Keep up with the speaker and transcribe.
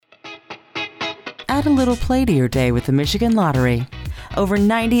Add a little play to your day with the Michigan Lottery. Over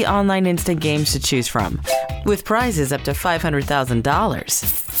 90 online instant games to choose from, with prizes up to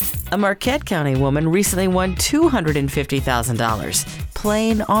 $500,000. A Marquette County woman recently won $250,000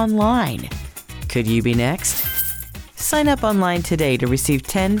 playing online. Could you be next? Sign up online today to receive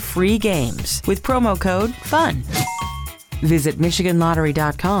 10 free games with promo code FUN. Visit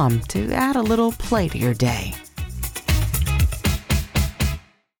MichiganLottery.com to add a little play to your day.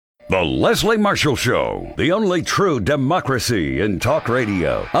 The Leslie Marshall Show, the only true democracy in talk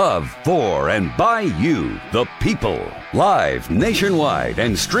radio, of, for, and by you, the people. Live nationwide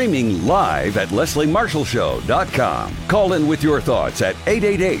and streaming live at lesliemarshallshow.com. Call in with your thoughts at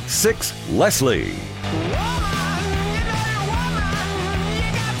 888-6-LESLIE.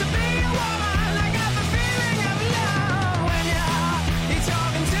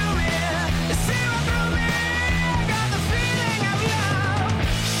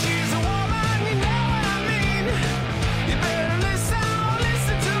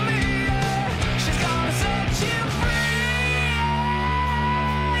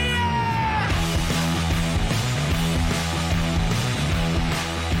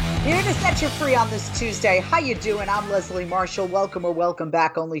 Here to set you free on this Tuesday. How you doing? I'm Leslie Marshall. Welcome or welcome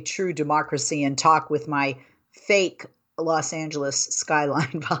back. Only true democracy and talk with my fake Los Angeles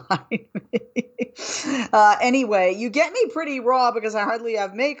skyline behind me. Anyway, you get me pretty raw because I hardly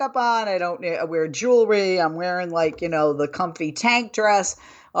have makeup on. I don't wear jewelry. I'm wearing the comfy tank dress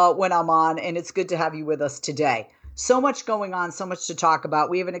when I'm on, and it's good to have you with us today. So much going on, so much to talk about.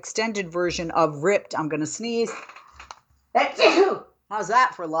 We have an extended version of Ripped. I'm going to sneeze. How's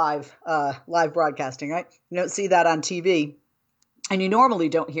that for live broadcasting, right? You don't see that on TV, and you normally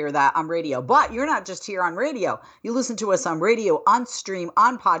don't hear that on radio. But you're not just here on radio. You listen to us on radio, on stream,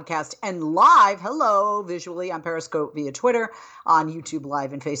 on podcast, and live, hello, visually on Periscope via Twitter, on YouTube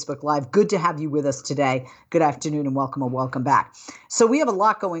Live and Facebook Live. Good to have you with us today. Good afternoon and welcome or welcome back. So we have a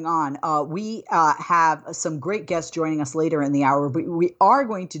lot going on. We have some great guests joining us later in the hour, but we are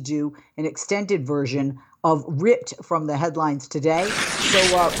going to do an extended version of Ripped from the headlines today. So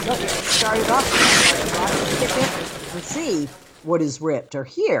let's start it off. Let's see what is ripped, or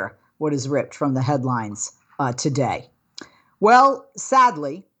hear what is ripped from the headlines today. Well,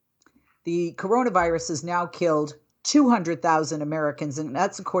 sadly, the coronavirus has now killed 200,000 Americans, and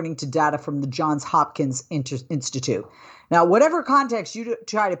that's according to data from the Johns Hopkins Institute. Now, whatever context you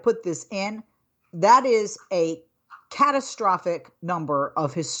try to put this in, that is a catastrophic number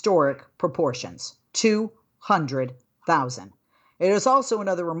of historic proportions. 200,000. It is also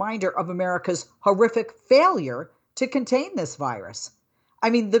another reminder of America's horrific failure to contain this virus. I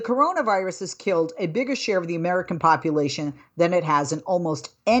mean, the coronavirus has killed a bigger share of the American population than it has in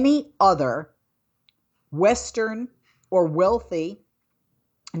almost any other Western or wealthy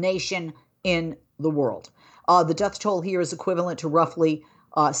nation in the world. The death toll here is equivalent to roughly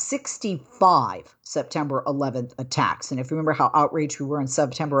 65 September 11th attacks. And if you remember how outraged we were on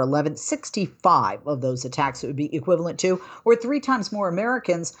September 11th, 65 of those attacks it would be equivalent to, or 3 times more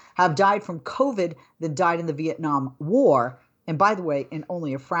Americans have died from COVID than died in the Vietnam War. And by the way, in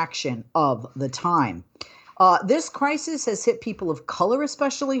only a fraction of the time. This crisis has hit people of color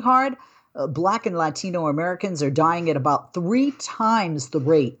especially hard. Black and Latino Americans are dying at about 3 times the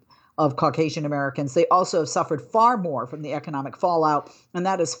rate of Caucasian Americans. They also have suffered far more from the economic fallout, and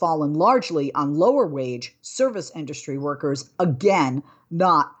that has fallen largely on lower wage service industry workers, again,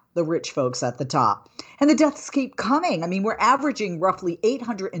 not the rich folks at the top. And the deaths keep coming. I mean, we're averaging roughly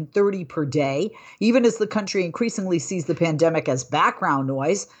 830 per day, even as the country increasingly sees the pandemic as background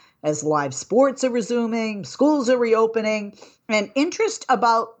noise, as live sports are resuming, schools are reopening, and interest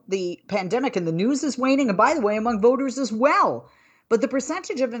about the pandemic and the news is waning, and by the way, among voters as well. But the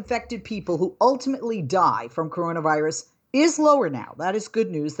percentage of infected people who ultimately die from coronavirus is lower now. That is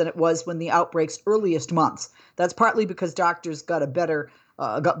good news than it was when the outbreak's earliest months. That's partly because doctors got better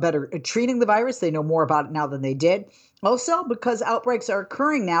at treating the virus. They know more about it now than they did. Also because outbreaks are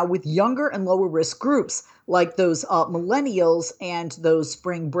occurring now with younger and lower risk groups, like those millennials and those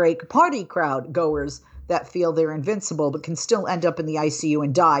spring break party crowd goers that feel they're invincible but can still end up in the ICU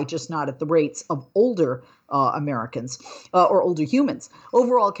and die, just not at the rates of older Americans or older humans.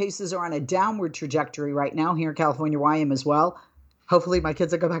 Overall cases are on a downward trajectory right now here in California, where I am as well. Hopefully my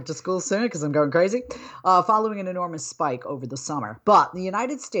kids will go back to school soon because I'm going crazy, following an enormous spike over the summer. But the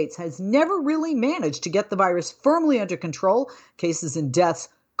United States has never really managed to get the virus firmly under control. Cases and deaths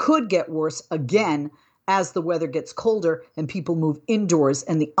could get worse again as the weather gets colder and people move indoors,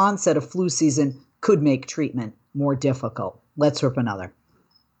 and the onset of flu season could make treatment more difficult. Let's rip another.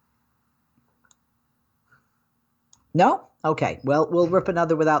 No? Okay. Well, we'll rip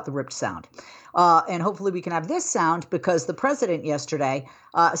another without the ripped sound. And hopefully we can have this sound because the president yesterday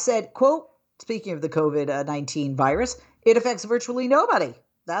said, quote, speaking of the COVID-19 virus, it affects virtually nobody.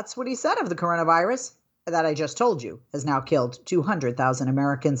 That's what he said of the coronavirus that I just told you has now killed 200,000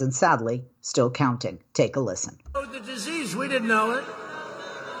 Americans and sadly still counting. Take a listen. The disease, we didn't know it.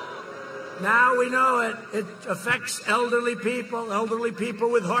 Now we know it. It affects elderly people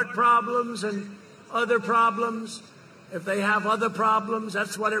with heart problems and other problems. If they have other problems,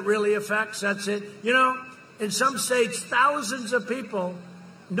 that's what it really affects. That's it. You know, in some states, thousands of people,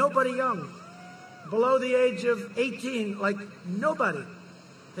 nobody young, below the age of 18, like nobody.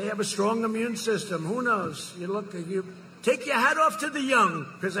 They have a strong immune system. Who knows? You take your hat off to the young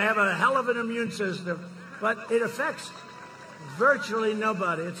because they have a hell of an immune system. But it affects virtually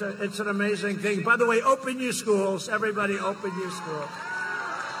nobody. It's an amazing thing. By the way, open your schools. Everybody open your schools.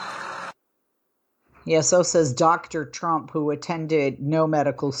 Yeah, so says Dr. Trump, who attended no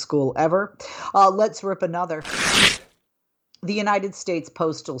medical school ever. Let's rip another. The United States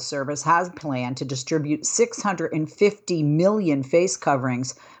Postal Service has planned to distribute 650 million face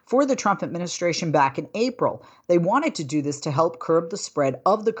coverings for the Trump administration back in April. They wanted to do this to help curb the spread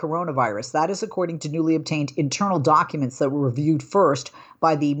of the coronavirus. That is according to newly obtained internal documents that were reviewed first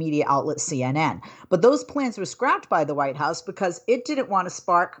by the media outlet CNN. But those plans were scrapped by the White House because it didn't want to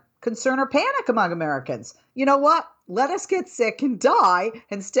spark concern or panic among Americans. You know what? Let us get sick and die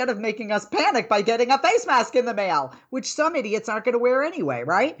instead of making us panic by getting a face mask in the mail, which some idiots aren't going to wear anyway,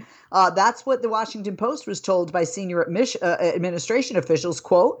 right? That's what the Washington Post was told by senior administration officials.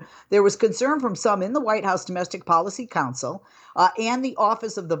 Quote, there was concern from some in the White House Domestic Policy Council and the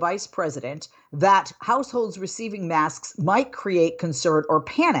Office of the Vice President that households receiving masks might create concern or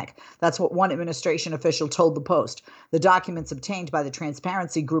panic. That's what one administration official told the Post. The documents obtained by the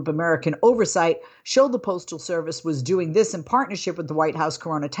transparency group American Oversight showed the Postal Service was doing this in partnership with the White House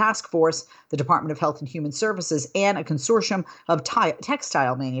Corona Task Force, the Department of Health and Human Services, and a consortium of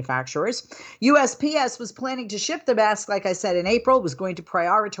textile manufacturers. USPS was planning to ship the masks, like I said, in April, was going to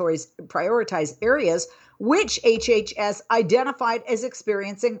prioritize areas which HHS identified as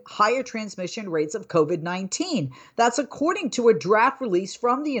experiencing higher transmission rates of COVID-19. That's according to a draft release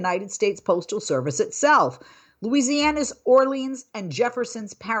from the United States Postal Service itself. Louisiana's Orleans and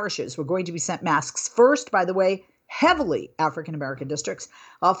Jefferson's parishes were going to be sent masks first, by the way, heavily African-American districts,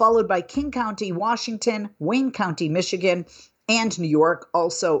 followed by King County, Washington, Wayne County, Michigan, and New York,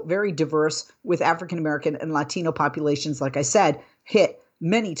 also very diverse with African-American and Latino populations, like I said, hit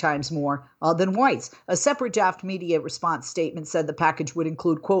many times more than whites. A separate draft media response statement said the package would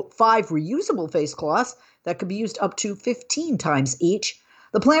include, quote, 5 reusable face cloths that could be used up to 15 times each.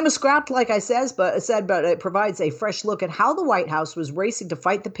 The plan was scrapped, like I said, but it provides a fresh look at how the White House was racing to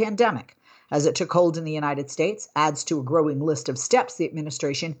fight the pandemic as it took hold in the United States, adds to a growing list of steps the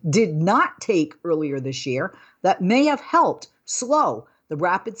administration did not take earlier this year that may have helped slow the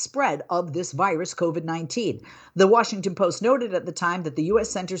rapid spread of this virus, COVID-19. The Washington Post noted at the time that the U.S.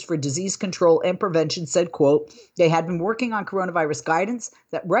 Centers for Disease Control and Prevention said, quote, they had been working on coronavirus guidance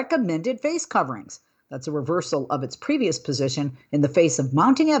that recommended face coverings. That's a reversal of its previous position in the face of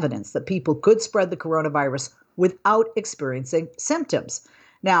mounting evidence that people could spread the coronavirus without experiencing symptoms.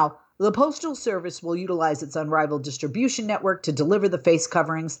 Now, the Postal Service will utilize its unrivaled distribution network to deliver the face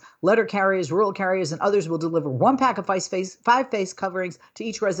coverings. Letter carriers, rural carriers, and others will deliver 1 pack of 5 face coverings to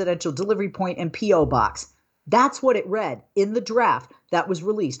each residential delivery point and P.O. box. That's what it read in the draft that was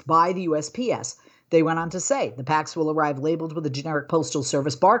released by the USPS. They went on to say the packs will arrive labeled with a generic Postal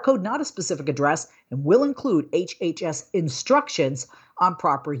Service barcode, not a specific address, and will include HHS instructions on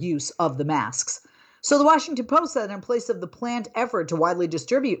proper use of the masks. So the Washington Post said in place of the planned effort to widely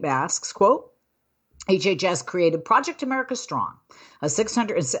distribute masks, quote, HHS created Project America Strong, a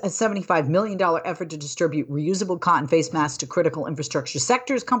 $675 million effort to distribute reusable cotton face masks to critical infrastructure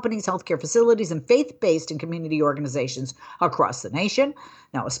sectors, companies, healthcare facilities, and faith-based and community organizations across the nation.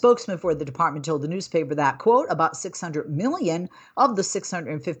 Now, a spokesman for the department told the newspaper that, quote, about 600 million of the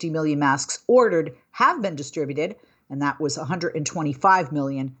 650 million masks ordered have been distributed, and that was 125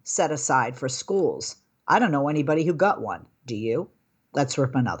 million set aside for schools. I don't know anybody who got one. Do you? Let's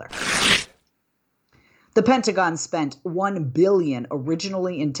rip another. The Pentagon spent $1 billion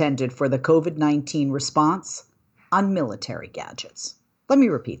originally intended for the COVID-19 response on military gadgets. Let me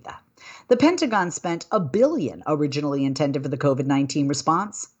repeat that. The Pentagon spent $1 billion originally intended for the COVID-19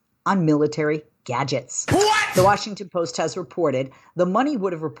 response on military gadgets. What? The Washington Post has reported the money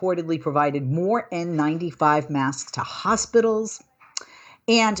would have reportedly provided more N95 masks to hospitals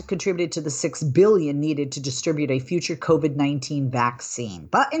and contributed to the $6 billion needed to distribute a future COVID-19 vaccine.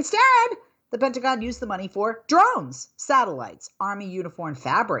 But instead, The Pentagon used the money for drones, satellites, Army uniform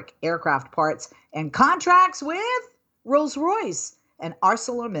fabric, aircraft parts, and contracts with Rolls-Royce and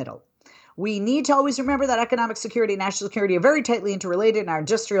ArcelorMittal. We need to always remember that economic security and national security are very tightly interrelated, and our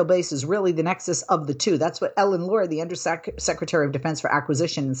industrial base is really the nexus of the two. That's what Ellen Lord, the Undersecretary of Defense for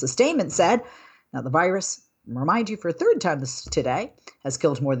Acquisition and Sustainment, said. Now, the virus, remind you for a third time today, has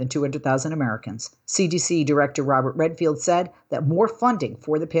killed more than 200,000 Americans. CDC Director Robert Redfield said that more funding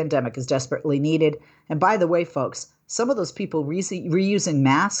for the pandemic is desperately needed. And by the way, folks, some of those people reusing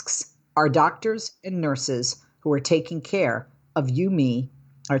masks are doctors and nurses who are taking care of you, me,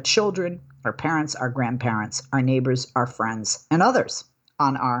 our children, our parents, our grandparents, our neighbors, our friends, and others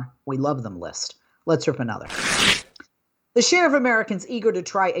on our We Love Them list. Let's rip another. The share of Americans eager to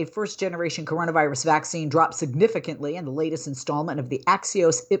try a first-generation coronavirus vaccine dropped significantly in the latest installment of the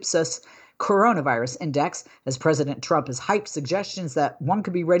Axios Ipsos Coronavirus Index, as President Trump has hyped suggestions that one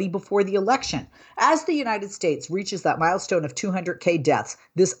could be ready before the election. As the United States reaches that milestone of 200,000 deaths,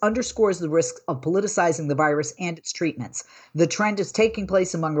 this underscores the risk of politicizing the virus and its treatments. The trend is taking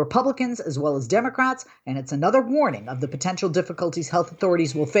place among Republicans as well as Democrats, and it's another warning of the potential difficulties health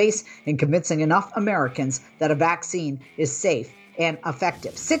authorities will face in convincing enough Americans that a vaccine is safe and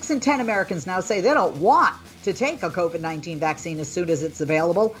effective. 6 in 10 Americans now say they don't want to take a COVID-19 vaccine as soon as it's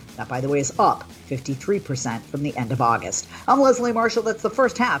available. That, by the way, is up 53% from the end of August. I'm Leslie Marshall. That's the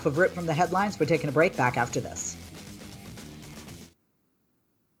first half of Rip from the Headlines. We're taking a break. Back after this.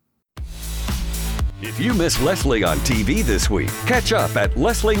 If you missed Leslie on TV this week, catch up at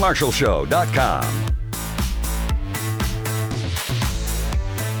lesliemarshallshow.com.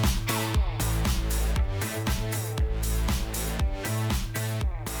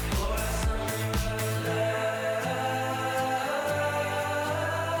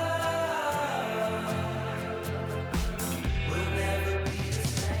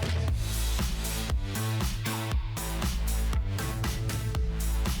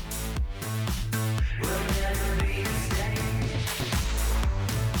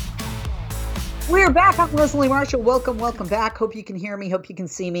 We're back. I'm Leslie Marshall. Welcome back. Hope you can hear me. Hope you can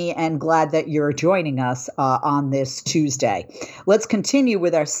see me. And glad that you're joining us on this Tuesday. Let's continue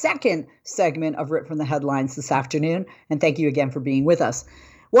with our second segment of Rip from the Headlines this afternoon. And thank you again for being with us.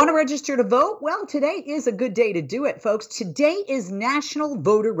 Want to register to vote? Well, today is a good day to do it, folks. Today is National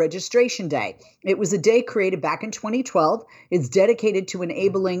Voter Registration Day. It was a day created back in 2012. It's dedicated to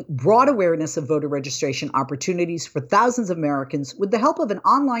enabling broad awareness of voter registration opportunities for thousands of Americans with the help of an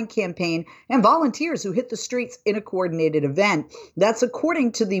online campaign and volunteers who hit the streets in a coordinated event. That's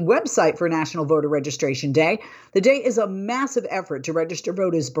according to the website for National Voter Registration Day. The day is a massive effort to register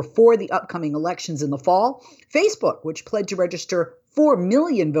voters before the upcoming elections in the fall. Facebook, which pledged to register 4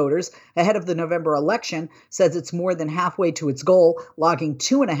 million voters ahead of the November election, says it's more than halfway to its goal, logging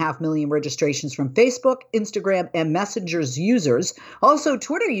 2.5 million registrations from Facebook, Instagram, and Messenger's users. Also,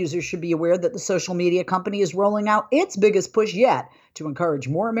 Twitter users should be aware that the social media company is rolling out its biggest push yet to encourage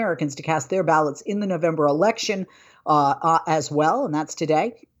more Americans to cast their ballots in the November election as well, and that's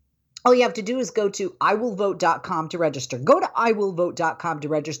today. All you have to do is go to iwillvote.com to register. Go to iwillvote.com to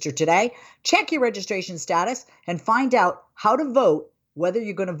register today. Check your registration status and find out how to vote, whether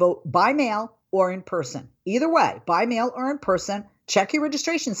you're going to vote by mail or in person. Either way, by mail or in person, check your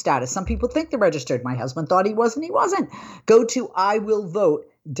registration status. Some people think they're registered. My husband thought he wasn't. He wasn't. Go to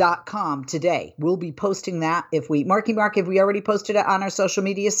iwillvote.com today. We'll be posting that if we Mark, have we already posted it on our social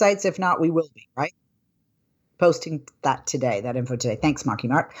media sites? If not, we will be, right? Posting that today, that info today. Thanks,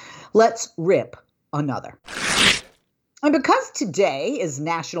 Mark. Let's rip another. And because today is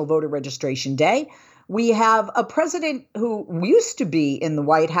National Voter Registration Day, we have a president who used to be in the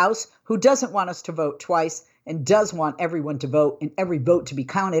White House who doesn't want us to vote twice and does want everyone to vote and every vote to be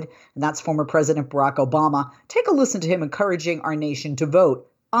counted. And that's former President Barack Obama. Take a listen to him encouraging our nation to vote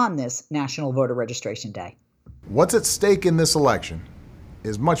on this National Voter Registration Day. What's at stake in this election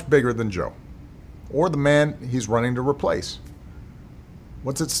is much bigger than Joe or the man he's running to replace.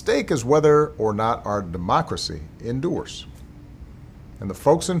 What's at stake is whether or not our democracy endures. And the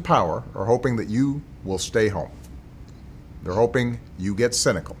folks in power are hoping that you will stay home. They're hoping you get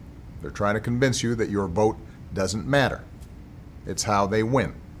cynical. They're trying to convince you that your vote doesn't matter. It's how they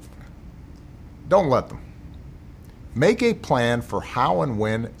win. Don't let them. Make a plan for how and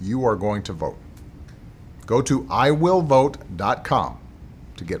when you are going to vote. Go to iwillvote.com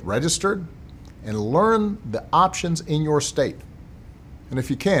to get registered and learn the options in your state. And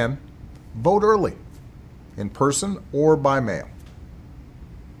if you can, vote early, in person or by mail.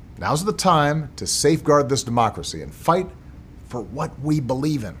 Now's the time to safeguard this democracy and fight for what we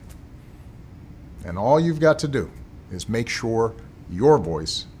believe in. And all you've got to do is make sure your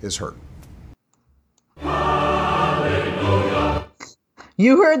voice is heard.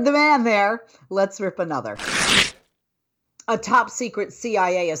 You heard the man there. Let's rip another. A top secret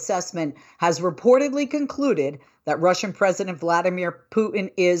CIA assessment has reportedly concluded that Russian President Vladimir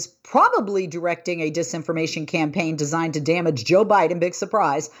Putin is probably directing a disinformation campaign designed to damage Joe Biden, big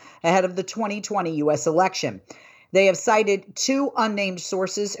surprise, ahead of the 2020 U.S. election. They have cited two unnamed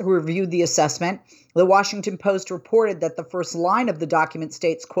sources who reviewed the assessment. The Washington Post reported that the first line of the document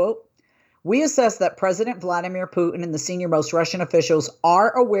states, quote, "We assess that President Vladimir Putin and the senior-most Russian officials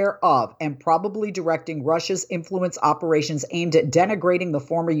are aware of and probably directing Russia's influence operations aimed at denigrating the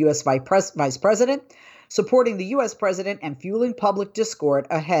former U.S. vice president, supporting the U.S. president, and fueling public discord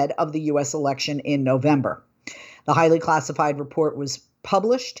ahead of the U.S. election in November." The highly classified report was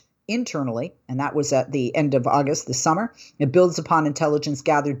published internally, and that was at the end of August this summer. It builds upon intelligence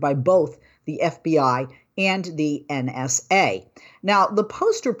gathered by both the FBI and the NSA. Now, the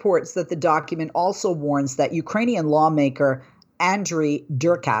Post reports that the document also warns that Ukrainian lawmaker Andriy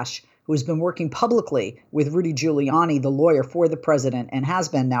Derkach, who has been working publicly with Rudy Giuliani, the lawyer for the president, and has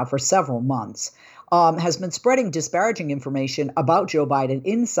been now for several months, has been spreading disparaging information about Joe Biden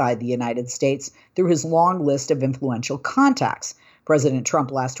inside the United States through his long list of influential contacts. President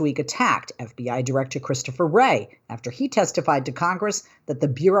Trump last week attacked FBI Director Christopher Wray after he testified to Congress that the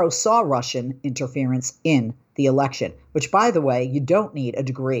Bureau saw Russian interference in the election, which, by the way, you don't need a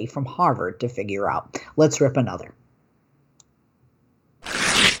degree from Harvard to figure out. Let's rip another.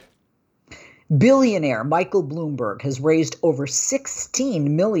 Billionaire Michael Bloomberg has raised over $16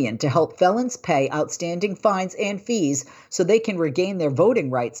 million to help felons pay outstanding fines and fees so they can regain their voting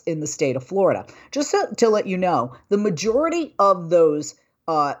rights in the state of Florida. Just to let you know, the majority of those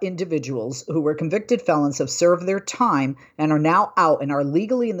individuals who were convicted felons have served their time and are now out and are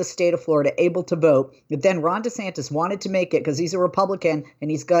legally in the state of Florida able to vote. But then Ron DeSantis wanted to make it, because he's a Republican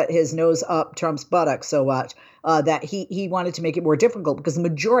and he's got his nose up Trump's buttock so much, that he wanted to make it more difficult because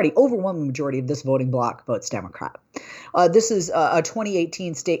the overwhelming majority of this voting bloc votes Democrat. This is a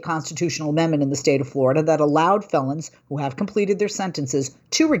 2018 state constitutional amendment in the state of Florida that allowed felons who have completed their sentences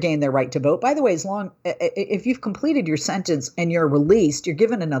to regain their right to vote. By the way, if you've completed your sentence and you're released, you're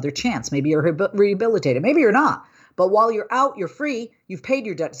given another chance. Maybe you're rehabilitated. Maybe you're not. But while you're out, you're free. You've paid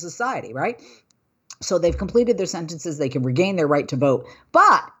your debt to society, right? So they've completed their sentences. They can regain their right to vote.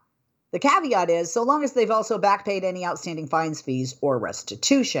 But the caveat is, so long as they've also backpaid any outstanding fines, fees, or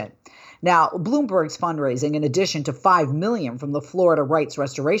restitution. Now, Bloomberg's fundraising, in addition to $5 million from the Florida Rights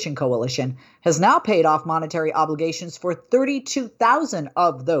Restoration Coalition, has now paid off monetary obligations for 32,000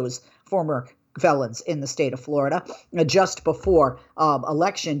 of those former felons in the state of Florida. Just before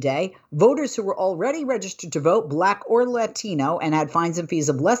Election Day, voters who were already registered to vote, Black or Latino, and had fines and fees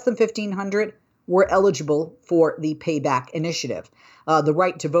of less than $1,500 were eligible for the Payback Initiative. The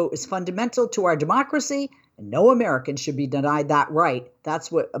right to vote is fundamental to our democracy, and no American should be denied that right. That's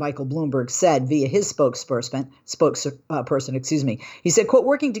what Michael Bloomberg said via his spokesperson. He said, quote,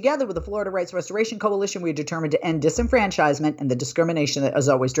 "Working together with the Florida Rights Restoration Coalition, we are determined to end disenfranchisement and the discrimination that has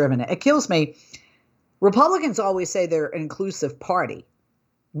always driven it." It kills me. Republicans always say they're an inclusive party.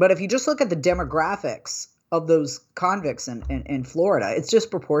 But if you just look at the demographics of those convicts in Florida, it's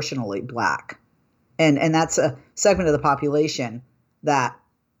disproportionately black. And that's a segment of the population that,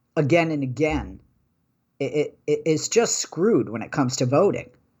 again and again, it is just screwed when it comes to voting.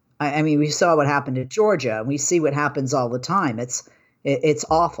 I mean, we saw what happened in Georgia, and we see what happens all the time. It's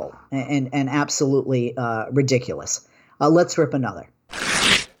awful and absolutely ridiculous. Let's rip another.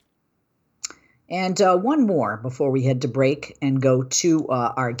 And one more before we head to break and go to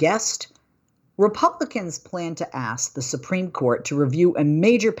our guest. Republicans plan to ask the Supreme Court to review a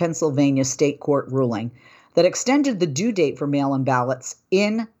major Pennsylvania state court ruling that extended the due date for mail-in ballots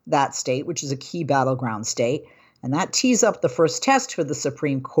in that state, which is a key battleground state. And that tees up the first test for the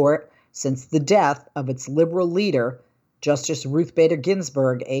Supreme Court since the death of its liberal leader, Justice Ruth Bader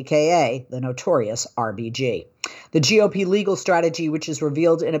Ginsburg, a.k.a. the notorious RBG. The GOP legal strategy, which is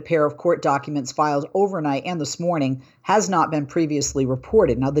revealed in a pair of court documents filed overnight and this morning, has not been previously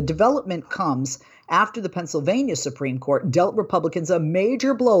reported. Now, the development comes after the Pennsylvania Supreme Court dealt Republicans a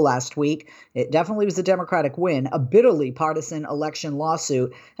major blow last week. It definitely was a Democratic win, a bitterly partisan election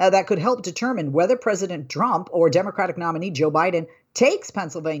lawsuit that could help determine whether President Trump or Democratic nominee Joe Biden takes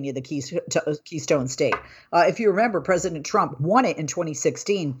Pennsylvania, the Keystone State. If you remember, President Trump won it in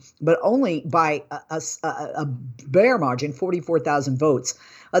 2016, but only by a bare margin, 44,000 votes.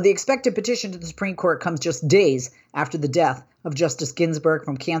 The expected petition to the Supreme Court comes just days after the death of Justice Ginsburg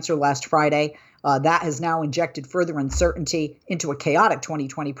from cancer last Friday. That has now injected further uncertainty into a chaotic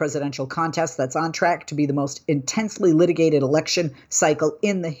 2020 presidential contest that's on track to be the most intensely litigated election cycle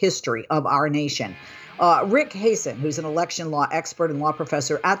in the history of our nation. Rick Hasen, who's an election law expert and law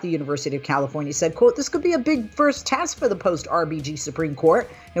professor at the University of California, said, quote, "This could be a big first test for the post-RBG Supreme Court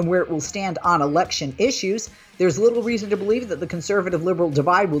and where it will stand on election issues. There's little reason to believe that the conservative-liberal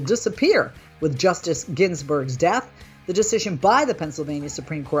divide will disappear with Justice Ginsburg's death. The decision by the Pennsylvania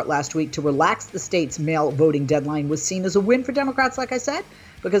Supreme Court last week to relax the state's mail voting deadline was seen as a win for Democrats, like I said,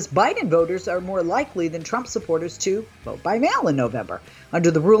 because Biden voters are more likely than Trump supporters to vote by mail in November.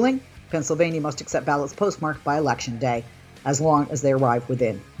 Under the ruling, Pennsylvania must accept ballots postmarked by Election Day, as long as they arrive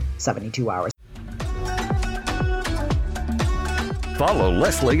within 72 hours. Follow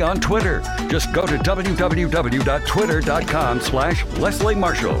Leslie on Twitter. Just go to www.twitter.com/Leslie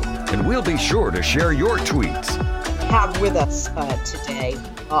Marshall, and we'll be sure to share your tweets. We have with us today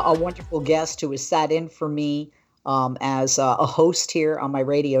a wonderful guest who has sat in for me as a host here on my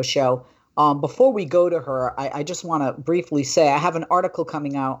radio show. Before we go to her, I just want to briefly say I have an article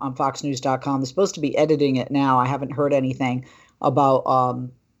coming out on foxnews.com. They're supposed to be editing it now. I haven't heard anything about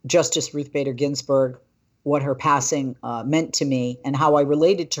Justice Ruth Bader Ginsburg, what her passing meant to me, and how I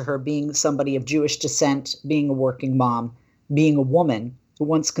related to her being somebody of Jewish descent, being a working mom, being a woman who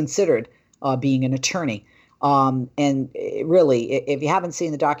once considered being an attorney. And really, if you haven't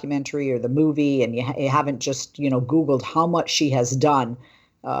seen the documentary or the movie and you haven't just, Googled how much she has done,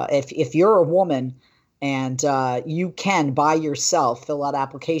 if you're a woman and you can by yourself fill out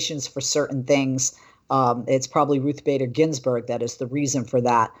applications for certain things, it's probably Ruth Bader Ginsburg that is the reason for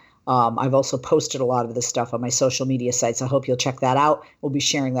that. I've also posted a lot of this stuff on my social media sites. I hope you'll check that out. We'll be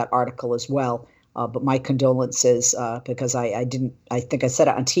sharing that article as well. But my condolences, because I think I said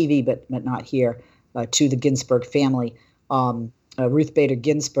it on TV, but not here, to the Ginsburg family. Ruth Bader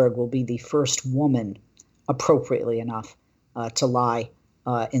Ginsburg will be the first woman, appropriately enough, to lie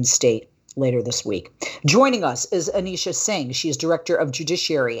in state later this week. Joining us is Anisha Singh. She is Director of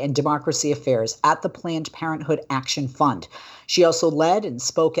Judiciary and Democracy Affairs at the Planned Parenthood Action Fund. She also led and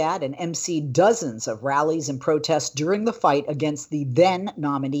spoke at and emceed dozens of rallies and protests during the fight against the then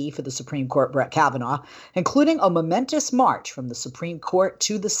nominee for the Supreme Court, Brett Kavanaugh, including a momentous march from the Supreme Court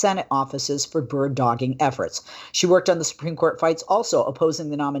to the Senate offices for bird-dogging efforts. She worked on the Supreme Court fights, also opposing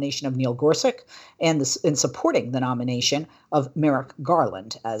the nomination of Neil Gorsuch and in supporting the nomination of Merrick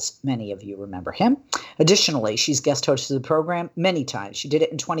Garland, as many of you remember him. Additionally, she's guest hosted the program many times. She did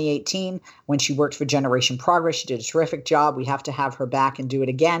it in 2018 when she worked for Generation Progress. She did a terrific job. We have to have her back and do it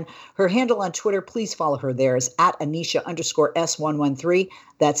again. Her handle on Twitter, please follow her there, is at Anisha_S113.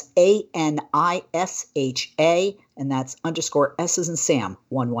 That's ANISHA, and that's _ S as in Sam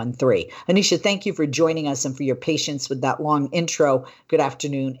 113. Anisha, thank you for joining us and for your patience with that long intro. Good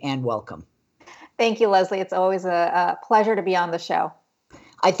afternoon and welcome. Thank you, Leslie. It's always a pleasure to be on the show.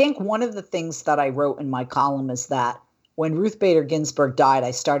 I think one of the things that I wrote in my column is that when Ruth Bader Ginsburg died, I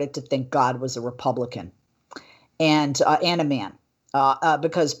started to think God was a Republican and a man,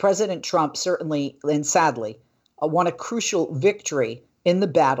 because President Trump certainly and sadly won a crucial victory in the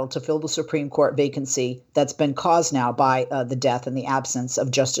battle to fill the Supreme Court vacancy that's been caused now by the death and the absence of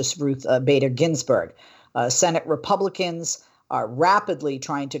Justice Ruth Bader Ginsburg. Senate Republicans are rapidly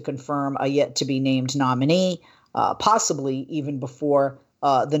trying to confirm a yet-to-be-named nominee, possibly even before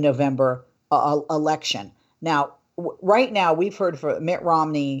the November election. Now, right now, we've heard from Mitt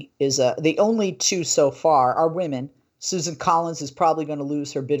Romney is the only two so far are women. Susan Collins is probably going to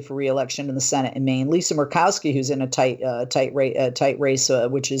lose her bid for re-election in the Senate in Maine. Lisa Murkowski, who's in a tight race,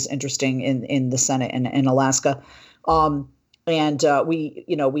 which is interesting in the Senate in Alaska.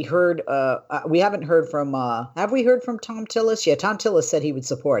 We heard we haven't heard from have we heard from Tom Tillis? Yeah, Tom Tillis said he would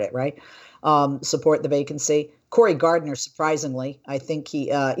support it, right? Support the vacancy. Cory Gardner, surprisingly, I think he,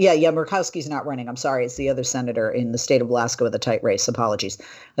 Murkowski's not running. I'm sorry. It's the other senator in the state of Alaska with a tight race. Apologies.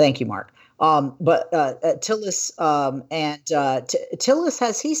 Thank you, Mark. But Tillis Tillis,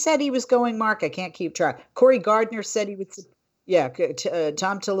 has he said he was going, Mark? I can't keep track. Cory Gardner said he would.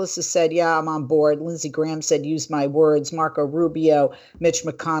 Tom Tillis has said, yeah, I'm on board. Lindsey Graham said, use my words. Marco Rubio, Mitch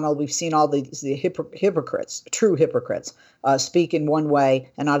McConnell. We've seen all the hypocrites, true hypocrites, speak in one way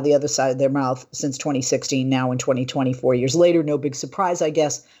and out of the other side of their mouth since 2016, now in 2024 years later. No big surprise, I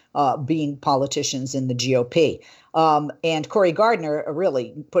guess, being politicians in the GOP. And Cory Gardner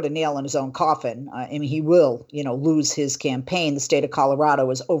really put a nail in his own coffin. He will, lose his campaign. The state of Colorado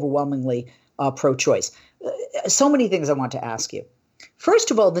is overwhelmingly pro-choice. So many things I want to ask you.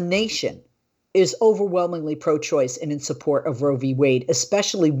 First of all, the nation is overwhelmingly pro-choice and in support of Roe v. Wade,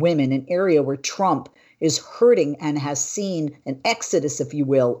 especially women, an area where Trump is hurting and has seen an exodus, if you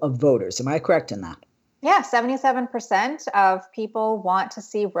will, of voters. Am I correct in that? Yeah, 77% of people want to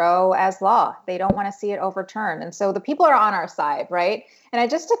see Roe as law. They don't want to see it overturned. And so the people are on our side, right? And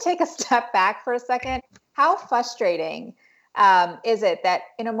just to take a step back for a second, how frustrating is it that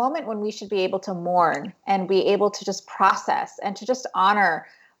in a moment when we should be able to mourn and be able to just process and to just honor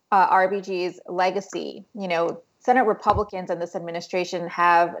RBG's legacy, Senate Republicans and this administration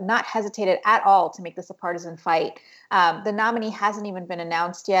have not hesitated at all to make this a partisan fight. The nominee hasn't even been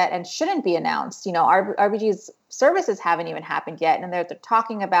announced yet and shouldn't be announced. RBG's services haven't even happened yet. And they're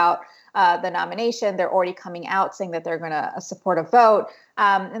talking about the nomination. They're already coming out saying that they're going to support a vote.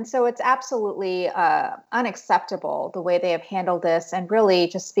 And so it's absolutely unacceptable the way they have handled this, and really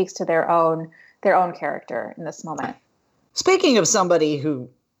just speaks to their own character in this moment. Speaking of somebody who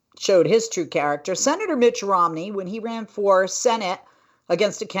showed his true character, Senator Mitch Romney, when he ran for Senate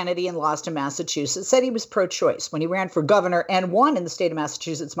against a Kennedy and lost in Massachusetts, said he was pro-choice. When he ran for governor and won in the state of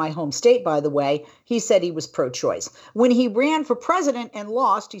Massachusetts, my home state, by the way, he said he was pro-choice. When he ran for president and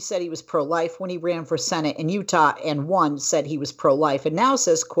lost, he said he was pro-life. When he ran for Senate in Utah and won, said he was pro-life. And now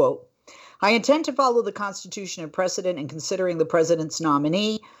says, quote, I intend to follow the Constitution and precedent in considering the president's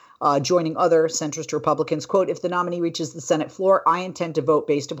nominee, joining other centrist Republicans. Quote, if the nominee reaches the Senate floor, I intend to vote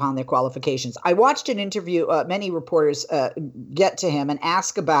based upon their qualifications. I watched an interview, many reporters get to him and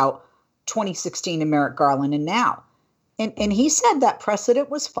ask about 2016 and Merrick Garland and now. And he said that precedent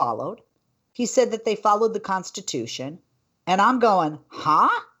was followed. He said that they followed the Constitution. And I'm going, huh?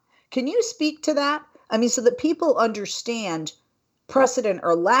 Can you speak to that? I mean, so that people understand precedent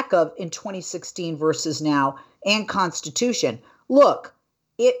or lack of in 2016 versus now and Constitution. Look,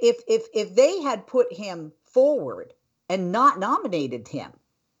 if they had put him forward and not nominated him,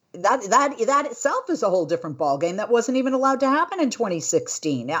 that itself is a whole different ballgame that wasn't even allowed to happen in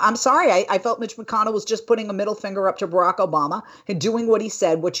 2016. I'm sorry, I felt Mitch McConnell was just putting a middle finger up to Barack Obama and doing what he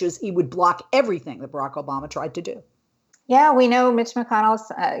said, which is he would block everything that Barack Obama tried to do. Yeah, we know Mitch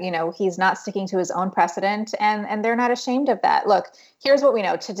McConnell's, he's not sticking to his own precedent, and they're not ashamed of that. Look, here's what we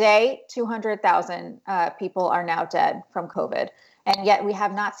know. Today, 200,000 people are now dead from COVID. And yet we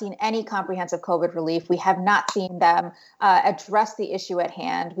have not seen any comprehensive COVID relief. We have not seen them address the issue at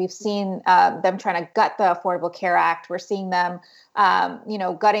hand. We've seen them trying to gut the Affordable Care Act. We're seeing them,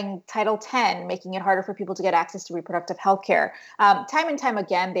 gutting Title X, making it harder for people to get access to reproductive health care. Time and time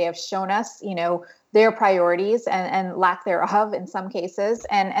again, they have shown us, their priorities and lack thereof in some cases,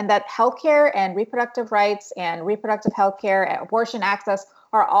 and that healthcare and reproductive rights and reproductive healthcare and abortion access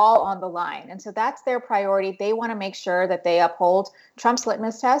are all on the line. And so that's their priority. They want to make sure that they uphold Trump's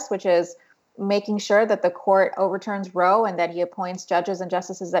litmus test, which is making sure that the court overturns Roe and that he appoints judges and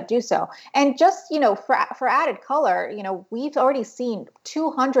justices that do so. And just, for added color, we've already seen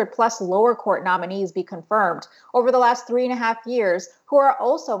 200 plus lower court nominees be confirmed over the last 3.5 years, who are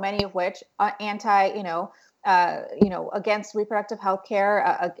also many of which are against reproductive health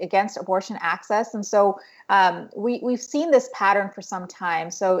care, against abortion access. And so we've seen this pattern for some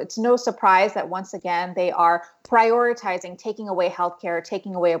time. So it's no surprise that once again, they are prioritizing taking away health care,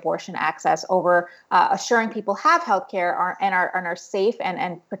 taking away abortion access over assuring people have health care and are safe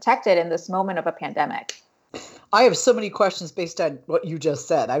and protected in this moment of a pandemic. I have so many questions based on what you just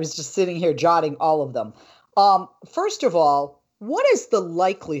said. I was just sitting here jotting all of them. First of all, what is the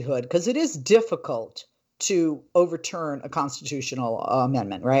likelihood, because it is difficult to overturn a constitutional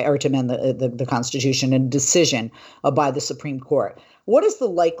amendment, right? Or to amend the Constitution and decision by the Supreme Court. What is the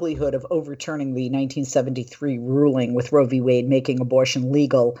likelihood of overturning the 1973 ruling with Roe v. Wade making abortion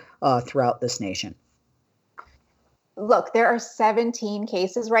legal throughout this nation? Look, there are 17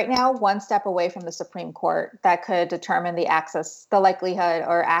 cases right now, one step away from the Supreme Court, that could determine the likelihood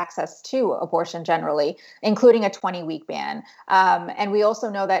or access to abortion generally, including a 20-week ban. And we also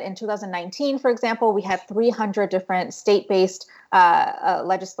know that in 2019, for example, we had 300 different state-based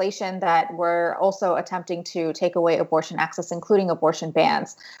legislation that were also attempting to take away abortion access, including abortion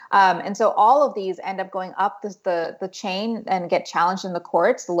bans. And so all of these end up going up the chain and get challenged in the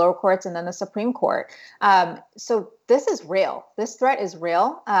courts, the lower courts, and then the Supreme Court. So this is real. This threat is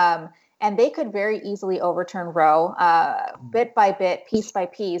real. And they could very easily overturn Roe bit by bit, piece by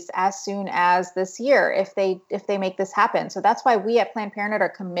piece, as soon as this year if they make this happen. So that's why we at Planned Parenthood are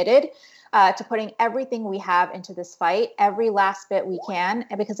committed to putting everything we have into this fight, every last bit we can,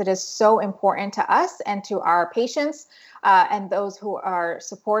 because it is so important to us and to our patients and those who are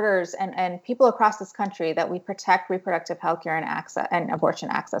supporters and people across this country that we protect reproductive health care and access and abortion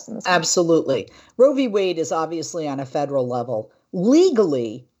access in this country. Absolutely. Roe v. Wade is obviously on a federal level.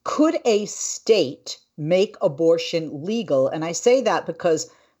 Legally, could a state make abortion legal? And I say that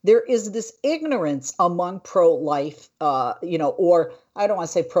because there is this ignorance among pro-life, or I don't want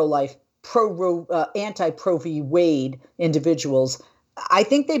to say pro-life anti-Pro v. Wade individuals, I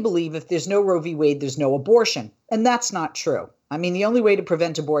think they believe if there's no Roe v. Wade, there's no abortion. And that's not true. I mean, the only way to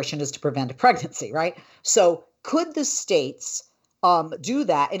prevent abortion is to prevent a pregnancy, right? So could the states do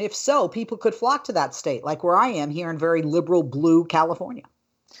that? And if so, people could flock to that state, like where I am here in very liberal blue California.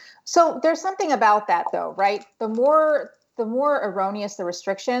 So there's something about that, though, right? The more erroneous the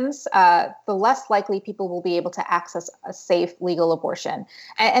restrictions, the less likely people will be able to access a safe legal abortion.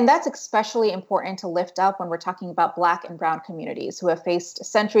 And that's especially important to lift up when we're talking about Black and Brown communities who have faced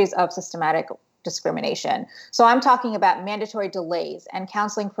centuries of systematic discrimination. So I'm talking about mandatory delays and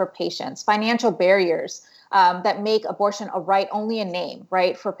counseling for patients, financial barriers that make abortion a right only in name,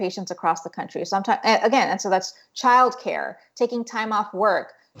 right, for patients across the country. So and so that's childcare, taking time off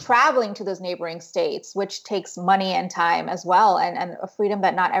work, traveling to those neighboring states, which takes money and time as well, and a freedom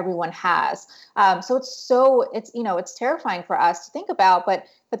that not everyone has. So it's terrifying for us to think about, but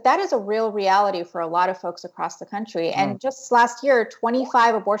that is a real reality for a lot of folks across the country. And just last year,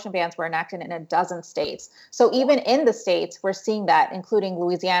 25 abortion bans were enacted in a dozen states. So even in the states, we're seeing that, including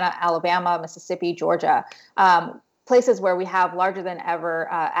Louisiana, Alabama, Mississippi, Georgia, places where we have larger than ever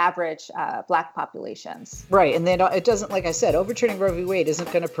average Black populations. Right. And then it doesn't, like I said, overturning Roe v. Wade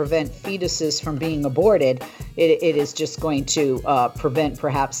isn't going to prevent fetuses from being aborted. It is just going to prevent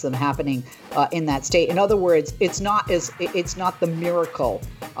perhaps them happening in that state. In other words, it's not the miracle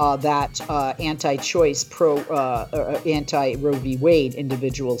that anti-choice, anti-Roe v. Wade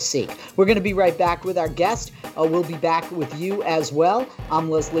individuals seek. We're going to be right back with our guest. We'll be back with you as well. I'm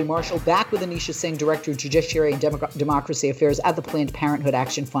Leslie Marshall, back with Anisha Singh, Director of Judiciary and Democracy Affairs at the Planned Parenthood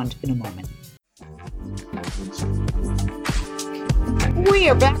Action Fund in a moment. We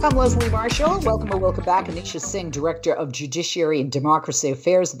are back. I'm Leslie Marshall. Welcome back. Anisha Singh, Director of Judiciary and Democracy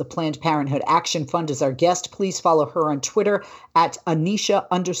Affairs at the Planned Parenthood Action Fund, is our guest. Please follow her on Twitter at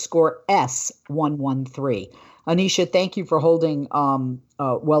Anisha_S113. Anisha, thank you for holding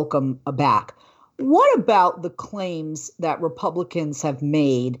welcome back. What about the claims that Republicans have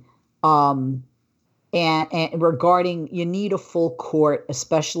made and regarding you need a full court,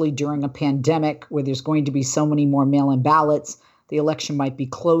 especially during a pandemic where there's going to be so many more mail-in ballots? The election might be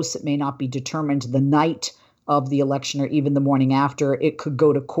close. It may not be determined the night of the election or even the morning after. It could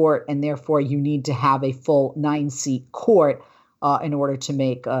go to court, and therefore you need to have a full 9-seat court in order to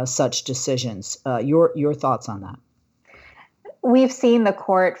make such decisions. Your thoughts on that? We've seen the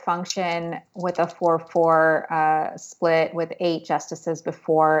court function with a 4-4 split with 8 justices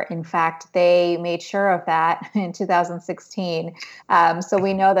before. In fact, they made sure of that in 2016. So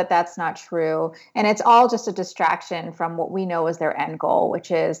we know that that's not true. And it's all just a distraction from what we know is their end goal,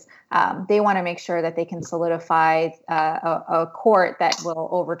 which is they want to make sure that they can solidify a court that will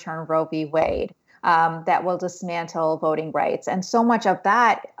overturn Roe v. Wade. That will dismantle voting rights. And so much of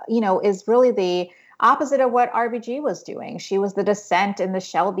that, is really the opposite of what RBG was doing. She was the dissent in the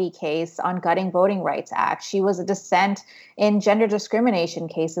Shelby case on Gutting Voting Rights Act. She was a dissent in gender discrimination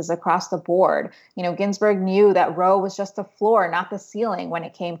cases across the board. Ginsburg knew that Roe was just the floor, not the ceiling when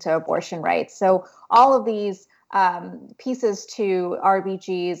it came to abortion rights. So all of these pieces to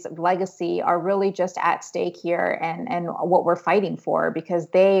RBG's legacy are really just at stake here and what we're fighting for, because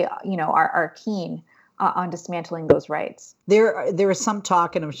they, are keen on dismantling those rights. There is some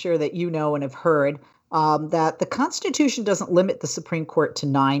talk, and I'm sure that you know and have heard, that the Constitution doesn't limit the Supreme Court to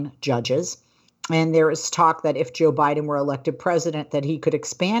 9 judges. And there is talk that if Joe Biden were elected president, that he could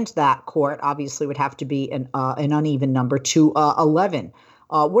expand that court. Obviously, it would have to be an uneven number to 11.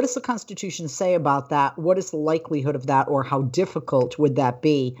 What does the Constitution say about that? What is the likelihood of that, or how difficult would that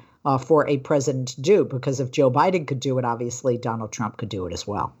be for a president to do? Because if Joe Biden could do it, obviously Donald Trump could do it as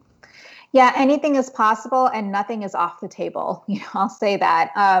well. Yeah, anything is possible and nothing is off the table. I'll say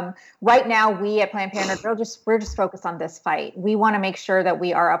that. Right now, we at Planned Parenthood, we're just focused on this fight. We want to make sure that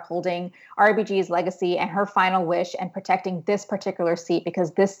we are upholding RBG's legacy and her final wish and protecting this particular seat,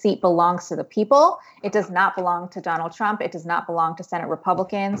 because this seat belongs to the people. It does not belong to Donald Trump. It does not belong to Senate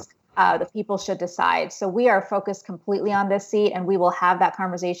Republicans. The people should decide. So we are focused completely on this seat, and we will have that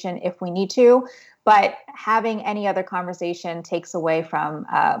conversation if we need to. But having any other conversation takes away from,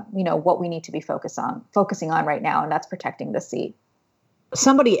 what we need to be focusing on right now, and that's protecting the seat.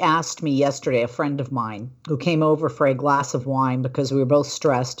 Somebody asked me yesterday, a friend of mine who came over for a glass of wine because we were both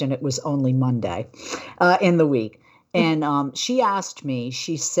stressed and it was only Monday in the week. And she asked me,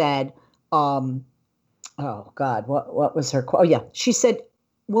 she said, oh God, what was her quote? Oh yeah. She said,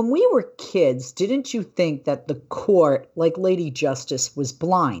 when we were kids, didn't you think that the court, like Lady Justice, was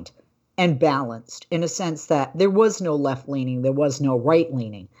blind and balanced in a sense that there was no left leaning, there was no right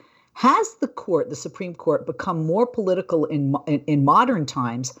leaning? Has the Supreme Court, become more political in modern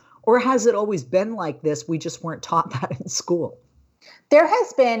times, Or has it always been like this? We just weren't taught that in school. There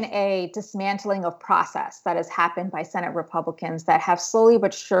has been a dismantling of process that has happened by Senate Republicans that have slowly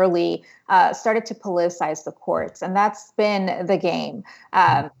but surely started to politicize the courts. And that's been the game.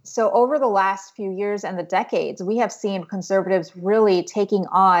 So over the last few years and the decades, we have seen conservatives really taking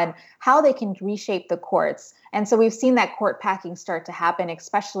on how they can reshape the courts. And so we've seen that court packing start to happen,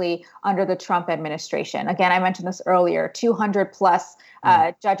 especially under the Trump administration. Again, I mentioned this earlier, 200 plus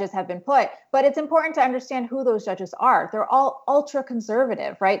judges have been put, but it's important to understand who those judges are. They're all ultra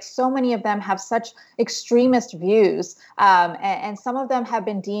conservative, right? So many of them have such extremist views, and some of them have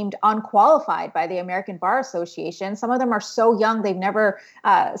been deemed unqualified by the American Bar Association. Some of them are so young, they've never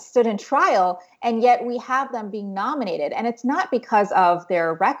stood in trial, and yet we have them being nominated. And it's not because of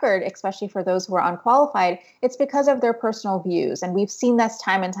their record, especially for those who are unqualified, it's because of their personal views. And we've seen this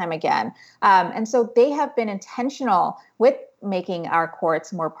time and time again. And so they have been intentional with making our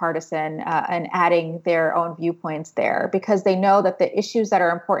courts more partisan and adding their own viewpoints there, because they know that the issues that are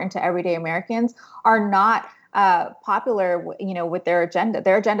important to everyday Americans are not popular, with their agenda.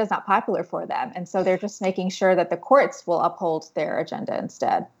 Their agenda is not popular for them. And so they're just making sure that the courts will uphold their agenda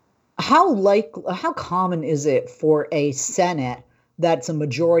instead. How common is it for a Senate that's a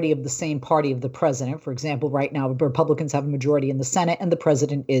majority of the same party of the president? For example, right now, Republicans have a majority in the Senate and the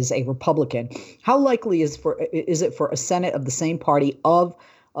president is a Republican. How likely is it for a Senate of the same party of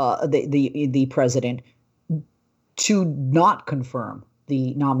the president to not confirm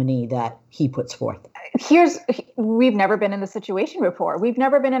the nominee that he puts forth? We've never been in this situation before. We've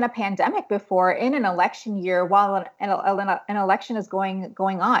never been in a pandemic before in an election year while an election is going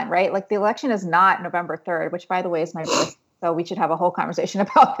on, right? Like the election is not November 3rd, which by the way is my birthday. So we should have a whole conversation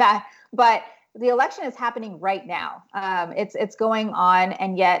about that. But the election is happening right now. It's going on.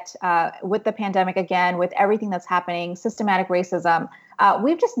 And yet with the pandemic, again, with everything that's happening, systematic racism,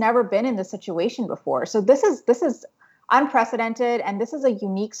 we've just never been in this situation before. So this is unprecedented. And this is a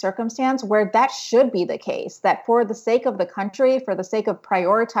unique circumstance where that should be the case, that for the sake of the country, for the sake of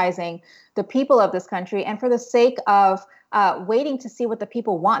prioritizing the people of this country, and for the sake of waiting to see what the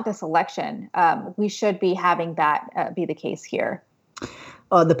people want this election, we should be having that be the case here.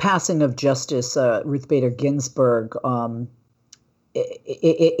 The passing of Justice Ruth Bader Ginsburg,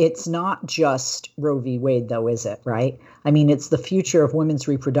 it's not just Roe v. Wade, though, is it? Right? I mean, it's the future of women's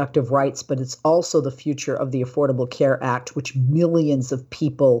reproductive rights, but it's also the future of the Affordable Care Act, which millions of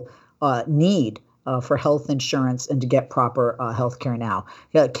people need for health insurance and to get proper health care now.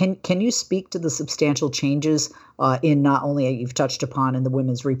 Can you speak to the substantial changes in not only you've touched upon in the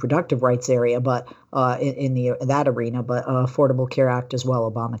women's reproductive rights area, but in that arena, but Affordable Care Act as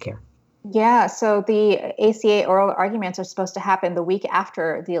well, Obamacare? Yeah, so the ACA oral arguments are supposed to happen the week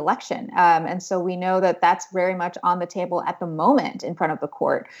after the election. And so we know that that's very much on the table at the moment in front of the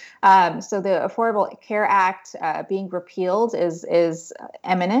court. So the Affordable Care Act being repealed is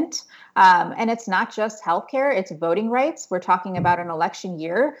imminent. And it's not just healthcare, it's voting rights. We're talking about an election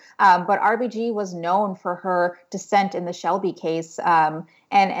year. But RBG was known for her dissent in the Shelby case.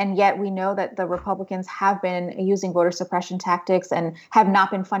 And yet we know that the Republicans have been using voter suppression tactics and have not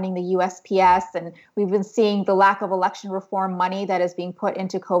been funding the USPS. And we've been seeing the lack of election reform money that is being put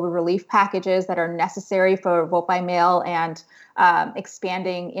into COVID relief packages that are necessary for vote by mail and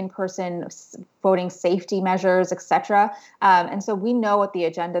expanding in-person voting safety measures, et cetera. And so we know what the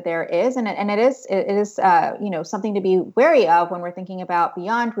agenda there is. And it is something to be wary of when we're thinking about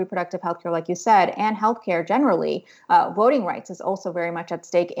beyond reproductive health care, like you said, and healthcare generally. Voting rights is also very much at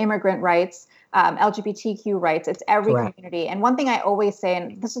stake. Immigrant rights, LGBTQ rights. It's every Correct. community. And one thing I always say,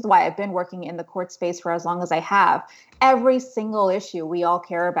 and this is why I've been working in the court space for as long as I have, every single issue we all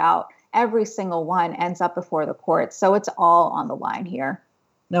care about, every single one ends up before the courts. So it's all on the line here.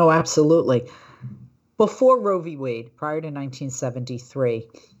 No, absolutely. Before Roe v. Wade, prior to 1973,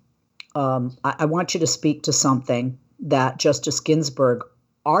 I want you to speak to something that Justice Ginsburg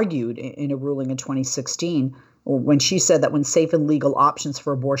argued in a ruling in 2016, when she said that when safe and legal options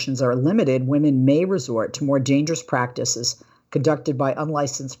for abortions are limited, women may resort to more dangerous practices conducted by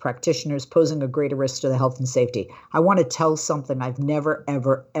unlicensed practitioners, posing a greater risk to the health and safety. I want to tell something I've never,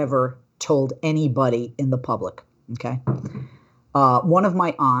 ever, ever told anybody in the public. Okay. One of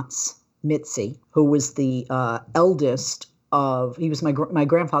my aunts, Mitzi, who was the eldest he was my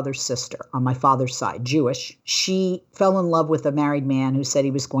grandfather's sister on my father's side, Jewish. She fell in love with a married man who said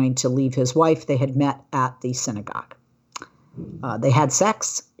he was going to leave his wife. They had met at the synagogue. They had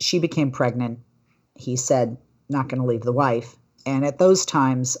sex. She became pregnant. He said, not going to leave the wife. And at those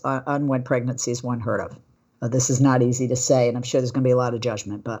times, unwed pregnancies were unheard of. This is not easy to say, and I'm sure there's going to be a lot of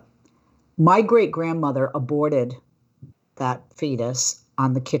judgment. But my great-grandmother aborted that fetus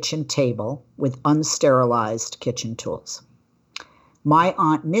on the kitchen table with unsterilized kitchen tools. My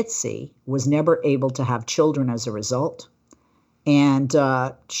Aunt Mitzi was never able to have children as a result, and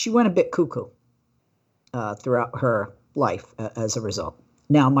she went a bit cuckoo throughout her life as a result.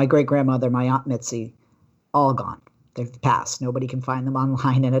 Now, my great-grandmother, my Aunt Mitzi, all gone. They've passed. Nobody can find them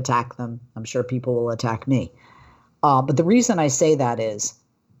online and attack them. I'm sure people will attack me. But the reason I say that is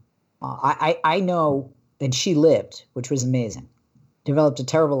I know, and she lived, which was amazing. Developed a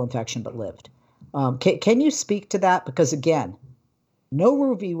terrible infection, but lived. Can you speak to that? Because again, no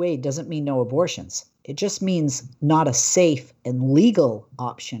Roe v. Wade doesn't mean no abortions. It just means not a safe and legal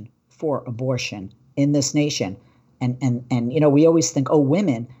option for abortion in this nation. And we always think, oh,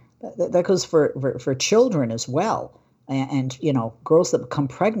 women, that goes for children as well. And girls that become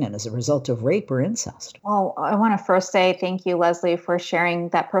pregnant as a result of rape or incest. Well, I want to first say thank you, Leslie, for sharing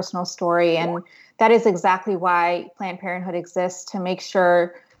that personal story. And that is exactly why Planned Parenthood exists, to make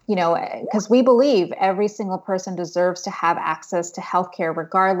sure, because we believe every single person deserves to have access to healthcare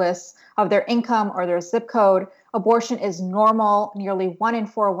regardless of their income or their zip code. Abortion is normal. Nearly 1 in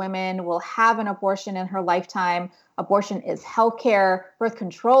 4 women will have an abortion in her lifetime. Abortion is healthcare. Birth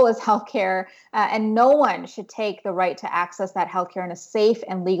control is healthcare. And no one should take the right to access that healthcare in a safe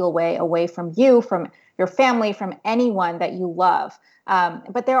and legal way away from you, from your family, from anyone that you love.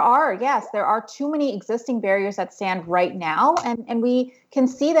 But there are too many existing barriers that stand right now. And we can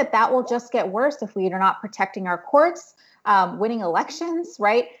see that will just get worse if we are not protecting our courts, winning elections,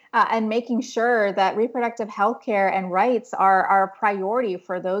 right? And making sure that reproductive health care and rights are a priority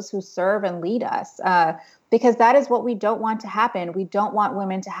for those who serve and lead us. Because that is what we don't want to happen. We don't want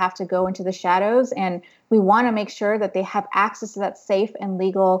women to have to go into the shadows, and we want to make sure that they have access to that safe and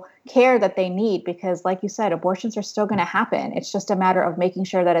legal care that they need. Because like you said, abortions are still going to happen. It's just a matter of making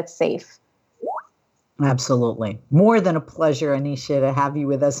sure that it's safe. Absolutely. More than a pleasure, Anisha, to have you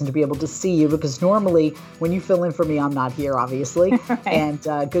with us and to be able to see you, because normally when you fill in for me, I'm not here, obviously. Right. And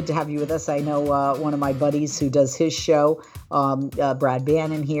good to have you with us. I know one of my buddies who does his show, Brad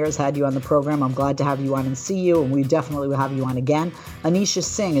Bannon here, has had you on the program. I'm glad to have you on and see you, and we definitely will have you on again. Anisha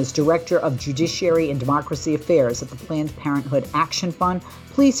Singh is Director of Judiciary and Democracy Affairs at the Planned Parenthood Action Fund.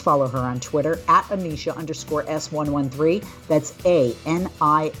 Please follow her on Twitter at Anisha_S113. That's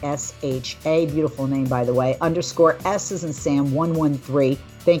ANISHA. Beautiful name, by the way. _S as in Sam 113.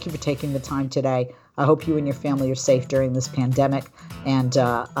 Thank you for taking the time today. I hope you and your family are safe during this pandemic. And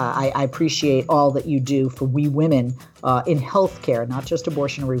I appreciate all that you do for we women in healthcare, not just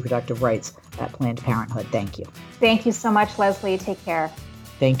abortion and reproductive rights at Planned Parenthood. Thank you. Thank you so much, Leslie. Take care.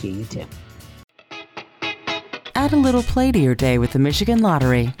 Thank you. You too. Add a little play to your day with the Michigan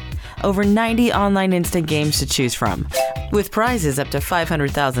Lottery. Over 90 online instant games to choose from, with prizes up to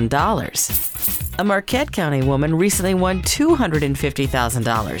 $500,000. A Marquette County woman recently won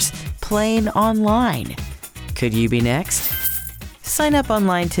 $250,000 playing online. Could you be next? Sign up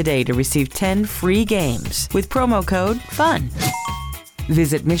online today to receive 10 free games with promo code FUN.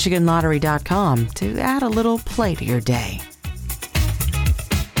 Visit MichiganLottery.com to add a little play to your day.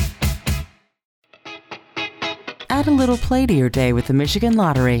 Add a little play to your day with the Michigan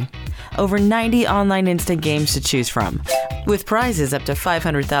Lottery. Over 90 online instant games to choose from, with prizes up to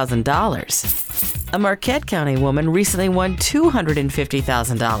 $500,000. A Marquette County woman recently won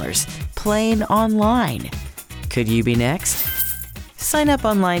 $250,000 playing online. Could you be next? Sign up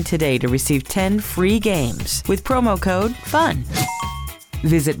online today to receive 10 free games with promo code FUN.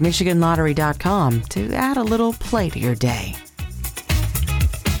 Visit MichiganLottery.com to add a little play to your day.